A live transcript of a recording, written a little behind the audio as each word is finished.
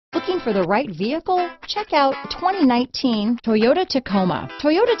Looking for the right vehicle? Check out 2019 Toyota Tacoma.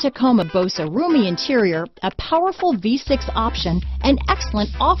 Toyota Tacoma boasts a roomy interior, a powerful V6 option, and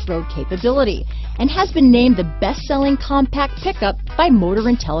excellent off-road capability, and has been named the best-selling compact pickup by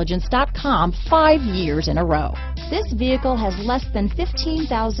MotorIntelligence.com 5 years in a row. This vehicle has less than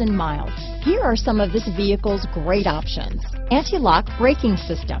 15,000 miles. Here are some of this vehicle's great options: anti-lock braking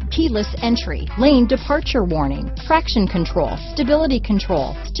system, keyless entry, lane departure warning, traction control, stability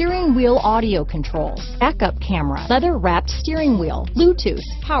control, steering wheel audio controls, backup camera, leather-wrapped steering wheel, Bluetooth,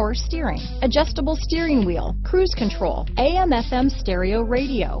 power steering, adjustable steering wheel, cruise control, AM/FM stereo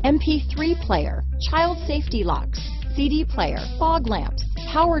radio, MP3 player, child safety locks, CD player, fog lamps,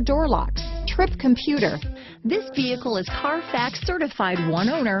 power door locks, trip computer. This vehicle is Carfax certified one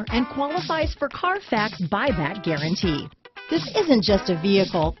owner and qualifies for Carfax buyback guarantee. This isn't just a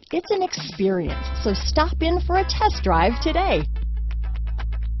vehicle, it's an experience. So stop in for a test drive today.